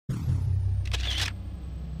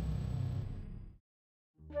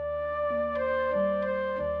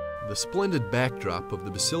The splendid backdrop of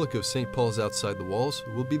the Basilica of St. Paul's outside the walls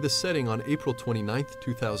will be the setting on April 29,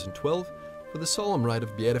 2012, for the solemn rite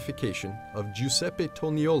of beatification of Giuseppe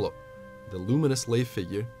Toniolo, the luminous lay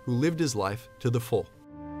figure who lived his life to the full.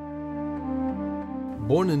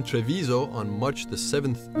 Born in Treviso on March the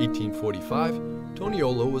 7th, 1845,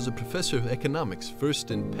 Toniolo was a professor of economics,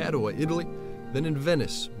 first in Padua, Italy, then in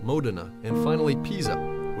Venice, Modena, and finally Pisa,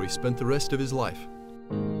 where he spent the rest of his life.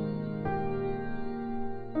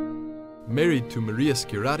 Married to Maria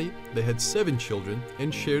Schiratti, they had 7 children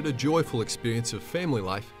and shared a joyful experience of family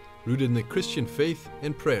life rooted in the Christian faith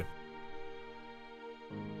and prayer.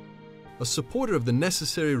 A supporter of the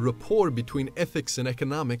necessary rapport between ethics and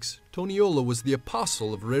economics, Toniolo was the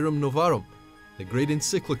apostle of Rerum novarum, the great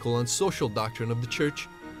encyclical on social doctrine of the Church,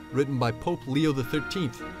 written by Pope Leo XIII.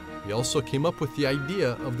 He also came up with the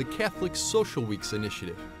idea of the Catholic Social Weeks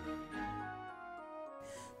initiative.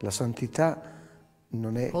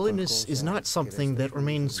 Holiness is not something that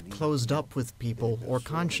remains closed up with people or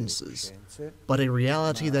consciences, but a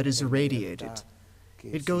reality that is irradiated.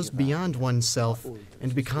 It goes beyond oneself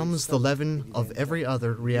and becomes the leaven of every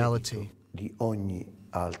other reality. To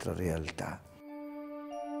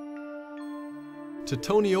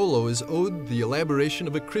Toniolo is owed the elaboration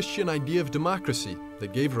of a Christian idea of democracy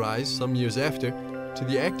that gave rise, some years after, to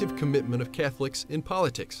the active commitment of Catholics in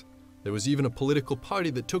politics. There was even a political party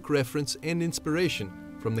that took reference and inspiration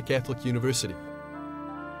from the Catholic University.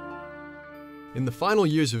 In the final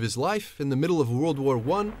years of his life, in the middle of World War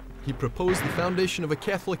I, he proposed the foundation of a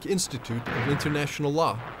Catholic Institute of International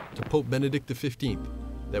Law to Pope Benedict XV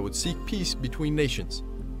that would seek peace between nations.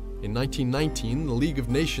 In 1919, the League of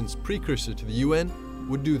Nations, precursor to the UN,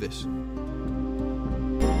 would do this.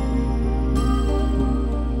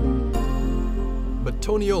 But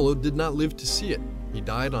Toniolo did not live to see it. He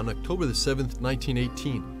died on October the 7th,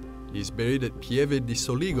 1918. He is buried at Pieve di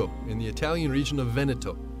Soligo in the Italian region of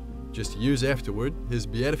Veneto. Just years afterward, his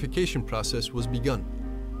beatification process was begun.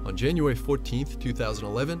 On January 14,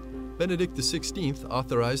 2011, Benedict XVI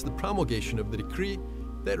authorized the promulgation of the decree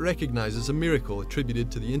that recognizes a miracle attributed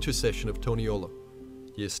to the intercession of Toniolo.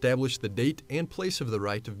 He established the date and place of the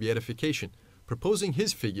rite of beatification, proposing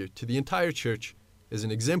his figure to the entire Church as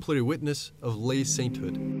an exemplary witness of lay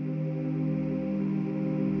sainthood.